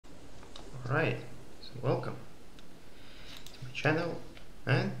Alright, so welcome to my channel,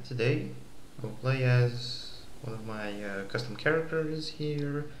 and today I'll play as one of my custom characters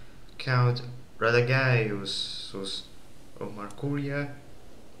here, Count Radagaius of Marcuria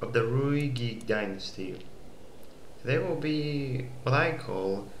of the Ruigi dynasty. Today will be what I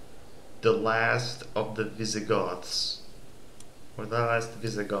call the last of the Visigoths, or the last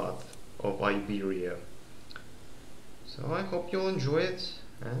Visigoth of Iberia. So I hope you'll enjoy it,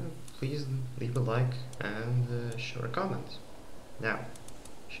 and please leave a like and share a comment. Now,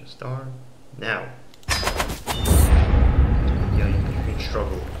 should start now. Yeah, you're in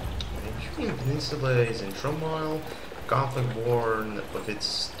struggle. The Iberian Peninsula is in turmoil, conflict born of its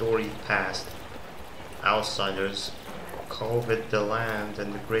storied past. Outsiders covet the land,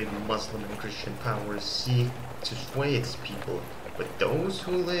 and the great Muslim and Christian powers seek to sway its people. But those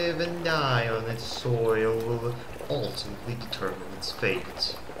who live and die on its soil will ultimately determine its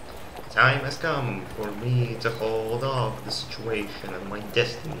fate. Time has come for me to hold off the situation and my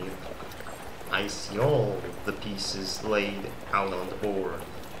destiny. I see all the pieces laid out on the board,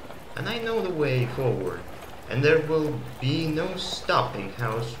 and I know the way forward, and there will be no stopping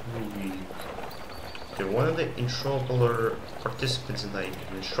House Ruby. They're one of the intraocular participants in the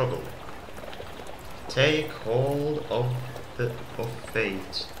Iberian struggle. Take hold of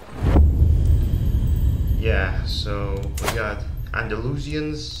fate. Yeah, so we got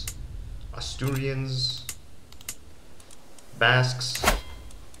Andalusians, Asturians, Basques,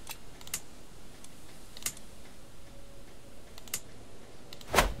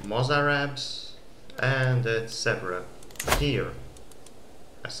 Mozarabs, and etc. Here,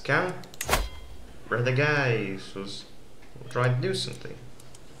 as Count Radagaius will try to do something.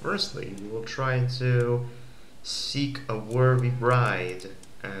 Firstly, we will try to seek a worthy bride,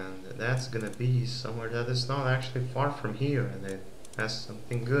 and that's gonna be somewhere that is not actually far from here, and it has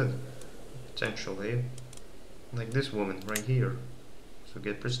something good, potentially, like this woman right here. So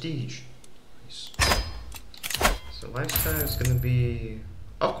get prestige. Nice. So lifestyle is gonna be,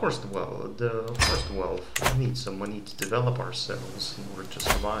 of course, the wealth. We need some money to develop ourselves in order to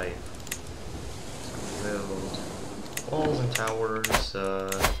survive. So build walls and towers.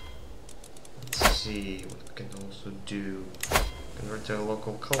 Let's see what we can also do. Convert to a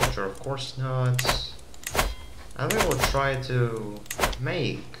local culture, of course not. And we will try to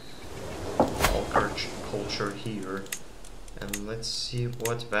make all culture here. And let's see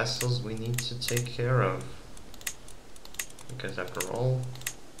what vessels we need to take care of. Because after all,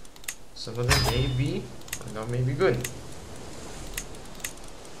 some of them may be, or not may be good.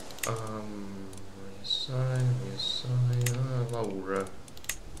 Reassign, Laura.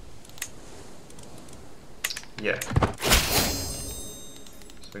 Yeah.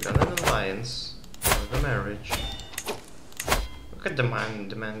 So we got an alliance with a marriage. We could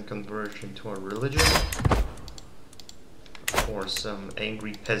demand conversion to our religion. Of course, some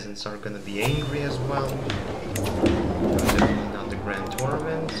angry peasants are gonna be angry as well. Definitely not the grand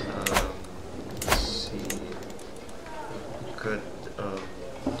tournament. Let's see what we could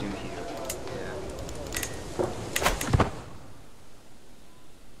do here. Yeah.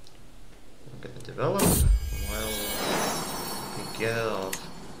 We're gonna develop while we get off.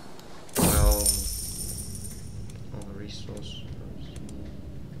 Well, all the resources.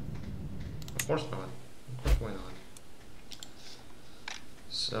 Of course not. Of course, why not?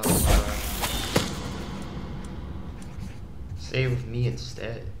 So, stay with me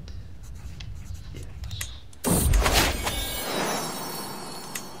instead. Yes.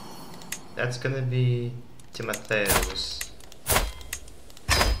 That's gonna be Timotheus.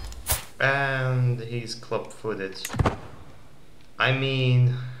 And he's club-footed. I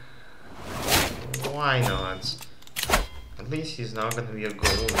mean, why not? At least he's not gonna be a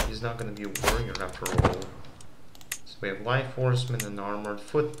golem. He's not gonna be a warrior after all. So we have life horsemen and armored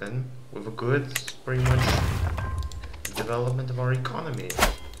footmen with a good, pretty much, development of our economy.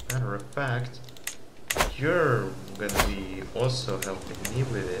 Matter of fact, you're gonna be also helping me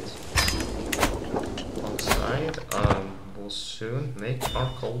with it. Alongside, we'll soon make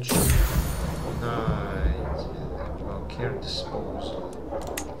our culture nice. Well, care disposal.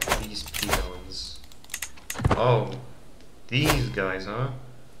 These peons. Oh, these guys, huh?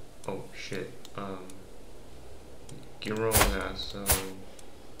 Oh shit. Girona, so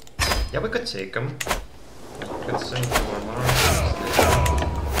yeah, we could take them. We could send them to our market.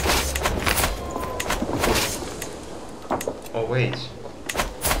 Oh wait,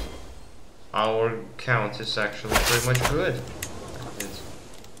 our count is actually pretty much good.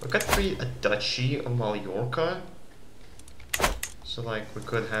 We could create a duchy of Mallorca, so like we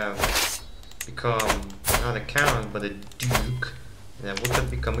could have become not a count but a duke, and then we could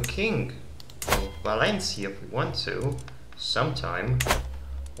become a king. of Valencia if we want to, sometime,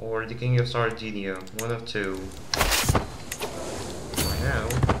 or the King of Sardinia, one of two. For now,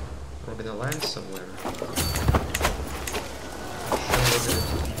 we're gonna land somewhere. I'm sure we're gonna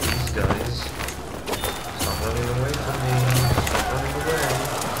defeat these guys. Stop running away from me, stop running away.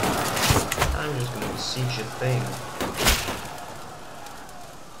 I'm just gonna besiege a thing.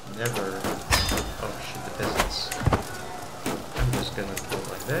 Never. Oh shit, the peasants. I'm just gonna go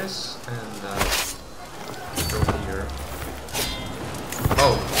like this and go here.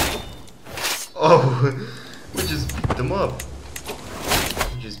 Oh! Oh! We just beat them up.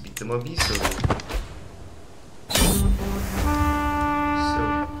 We just beat them up easily.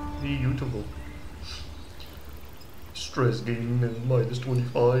 So beautiful. Stress gain is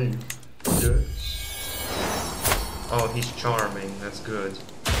 -25. Yes. Oh, he's charming. That's good.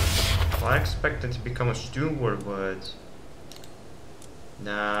 Well, I expected to become a steward, but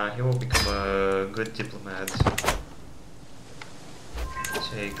nah, he will become a good diplomat.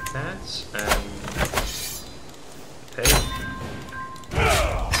 Take that and pay.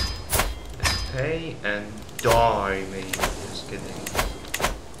 And pay and die, maybe. Just kidding.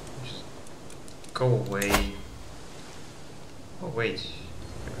 Just go away. Oh wait,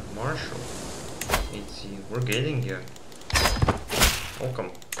 I got Marshall. 18. We're getting you.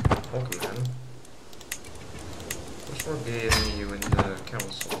 Welcome. Welcome, man. Of course we're getting you in the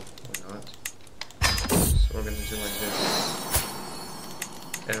council. Why not? So we're gonna do like this.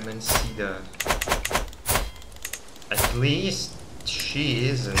 Ermencida. At least she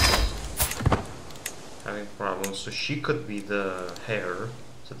isn't having problems, so she could be the heir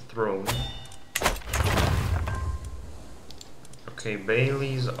to the throne. Okay,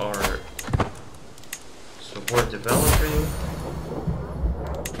 Baileys are... So we're developing...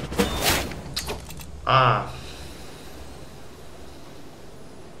 Ah.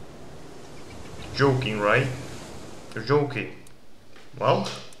 Joking, right? You're joking. Well,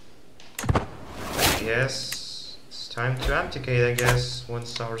 I guess it's time to abdicate, I guess,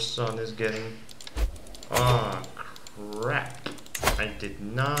 once our son is getting... Ah, crap. I did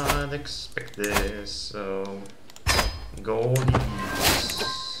not expect this, so...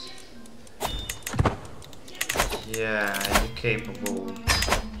 Goldies. Yeah, incapable.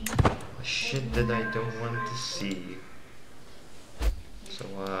 Shit that I don't want to see. So,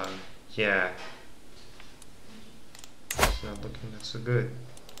 yeah. It's not looking that so good.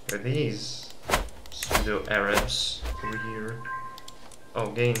 There are these pseudo-Arabs over here.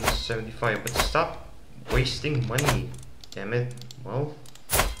 Oh, gain 75, but stop wasting money. Damn it. Well.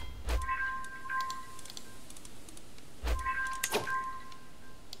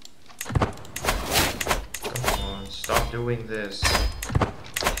 Come on, stop doing this.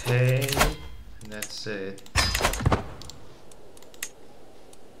 Okay, and that's it.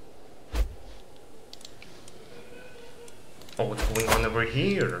 Oh, what's going on over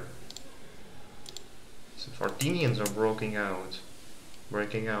here? Some Sardinians are breaking out,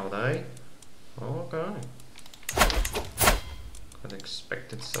 eh? Okay. I'd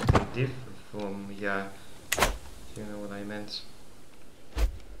expected something different from, yeah, you know what I meant.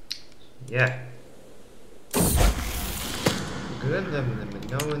 Yeah. Good, let me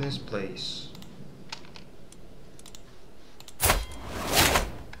know in this place.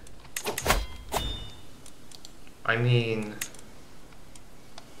 I mean,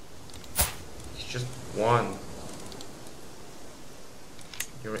 it's just one.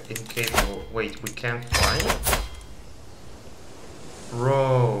 You're incapable. Wait, we can't fly?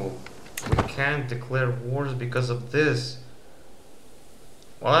 Bro, we can't declare wars because of this.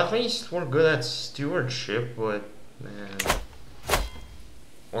 Well, at least we're good at stewardship, but man.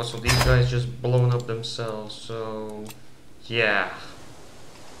 Also, these guys just blown up themselves, so yeah. I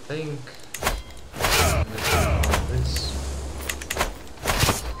think this.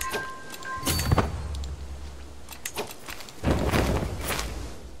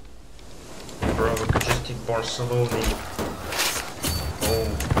 Bro, we could just take Barcelona. Oh, I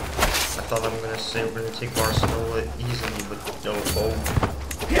thought I'm gonna say we're gonna take Barcelona easily, but no. Oh,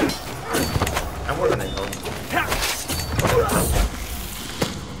 and we're gonna help.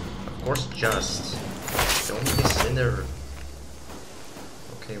 Of course, just don't be a sinner.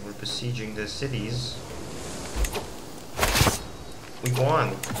 Okay, we're besieging the cities. We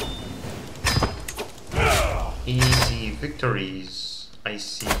won. Easy victories. I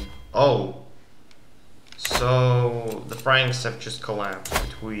see. Oh, so the Franks have just collapsed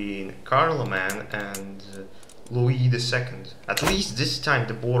between Carloman and Louis II. At least this time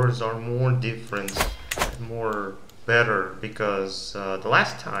the borders are more different, more better, because the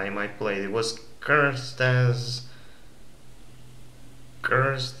last time I played it was cursed as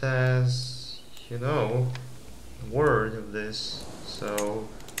you know, word of this, so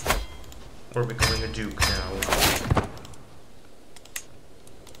we're becoming a duke now.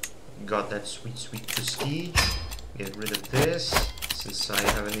 Got that sweet, sweet prestige. Get rid of this. Since I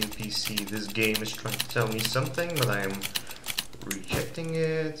have an NPC, this game is trying to tell me something, but I am rejecting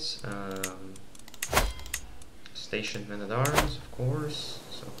it. Station men-at-arms, of course.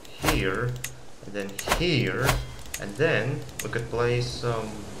 So here, and then here, and then we could play some,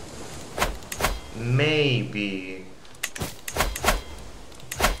 maybe,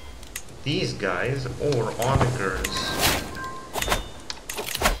 these guys or onagers.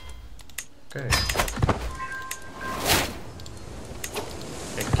 Okay.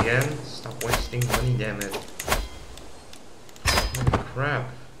 Again, stop wasting money, damn it. Holy crap.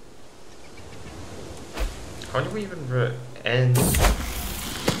 How do we even end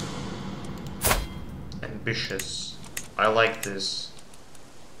ambitious? I like this.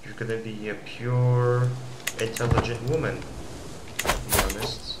 You're gonna be a pure, intelligent woman, to be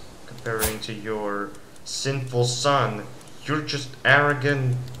honest. Comparing to your sinful son, you're just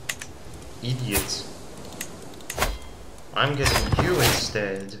arrogant idiots. I'm getting you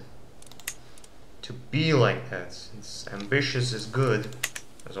instead to be like that, since ambitious is good,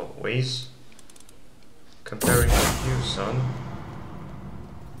 as always. Comparing with you, son.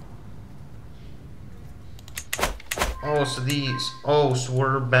 Oh, so these. Oh, so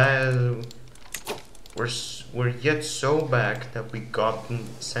we're bad. We're yet so back that we gotten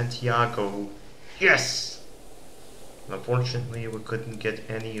Santiago. Yes! Unfortunately, we couldn't get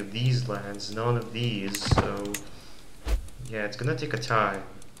any of these lands, none of these, so yeah, it's gonna take a time.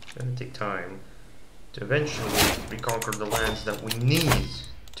 It's gonna take time to eventually reconquer the lands that we need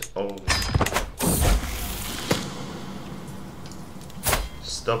to own.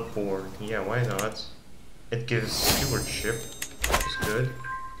 Stubborn, yeah, why not? It gives stewardship, which is good.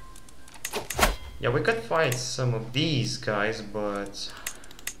 Yeah, we could fight some of these guys, but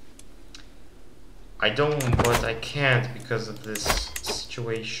I can't because of this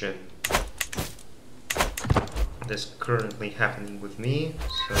situation that's currently happening with me,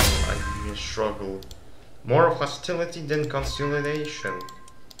 so I really struggle. More of hostility than conciliation.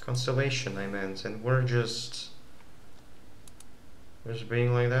 Consolation, I meant, and we're just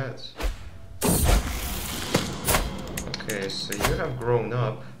being like that. Okay, so you have grown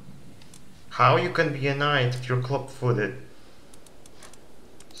up. How you can be a knight if you're club-footed?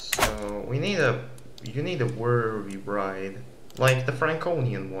 So you need a worthy bride, like the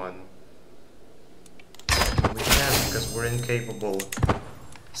Franconian one. We can't because we're incapable.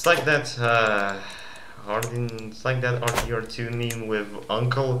 It's like that it's like that RTR2 meme with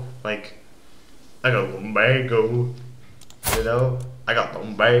Uncle, like, I got lumbago, you know? I got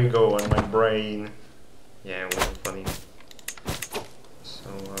lumbago on my brain. Yeah, it wasn't funny. So,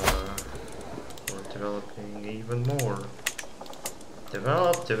 we're developing even more.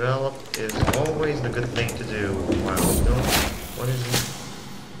 Develop is always the good thing to do. Wow, no, what is it?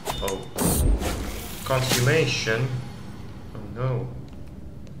 Oh. Consummation? Oh no.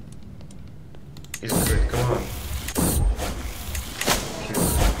 Is good, come on.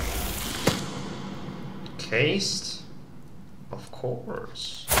 Cased? Of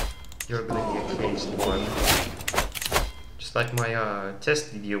course. You're gonna be a cased one. Just like my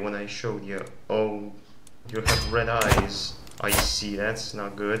test video when I showed you, oh, you have red eyes. I see, that's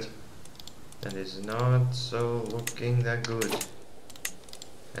not good. That is not so looking that good.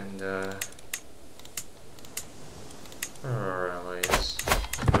 And where are our allies?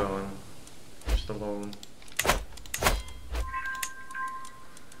 Going. Just alone.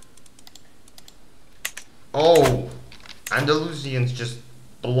 Oh! Andalusians just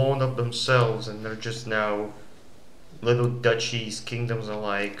blown up themselves and they're just now little duchies, kingdoms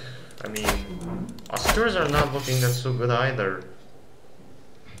alike. I mean, Asturs are not looking that so good either.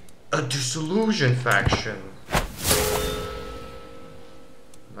 A disillusion faction.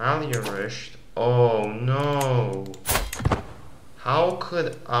 Malnourished. Oh no. How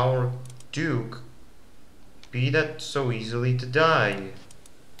could our Duke be that so easily to die?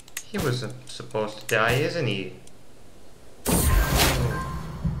 He wasn't supposed to die, isn't he?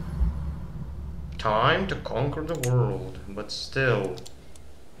 Time to conquer the world, but still.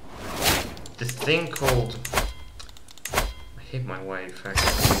 This thing called... I hate my wife,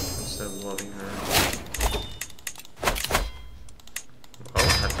 actually, instead of loving her. Well,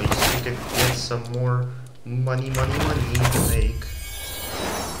 at least we could get some more money to make.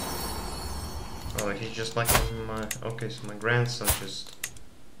 Oh, he's just like my... Okay, so my grandson just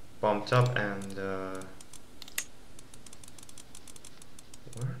bumped up and...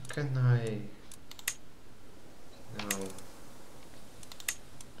 Where can I... No.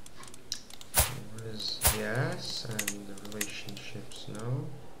 yes, and the relationships, no.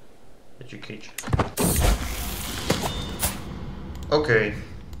 Education. Okay,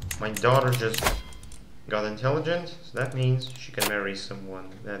 my daughter just got intelligent, so that means she can marry someone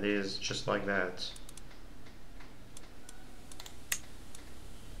that is just like that.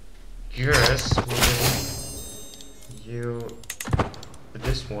 Yes, you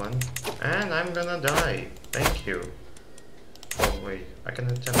this one, and I'm gonna die. Thank you. Oh wait, I can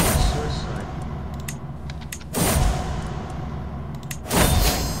attempt suicide.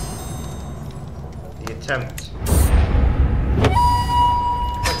 The attempt. I'm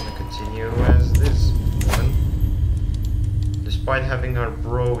gonna continue as this one. Despite having our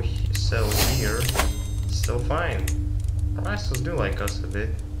bro cell here, it's still fine. Our masters do like us a bit.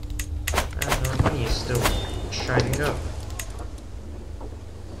 And our money is still shining up.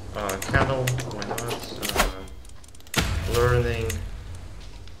 Cattle, why not? Learning.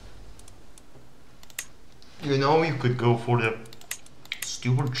 You know, you could go for the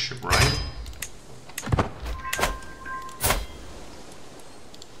stewardship, right?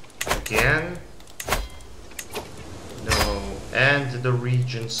 Again? No. And the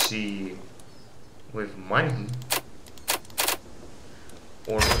regency with money.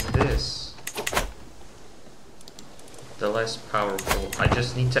 Or with this. The less powerful. I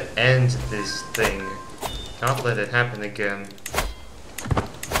just need to end this thing. Can't let it happen again.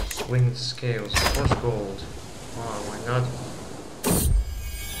 Swing the scales. Force gold. Oh, why not?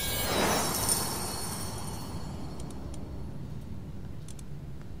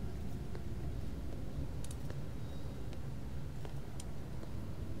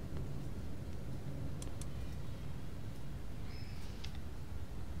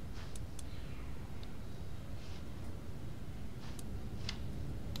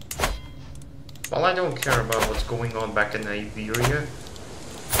 Well, I don't care about what's going on back in Iberia.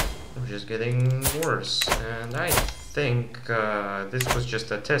 We're just getting worse. And I think this was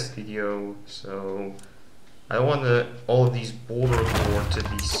just a test video, so I don't want all of these border war to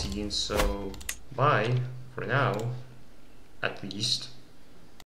be seen, so bye for now, at least.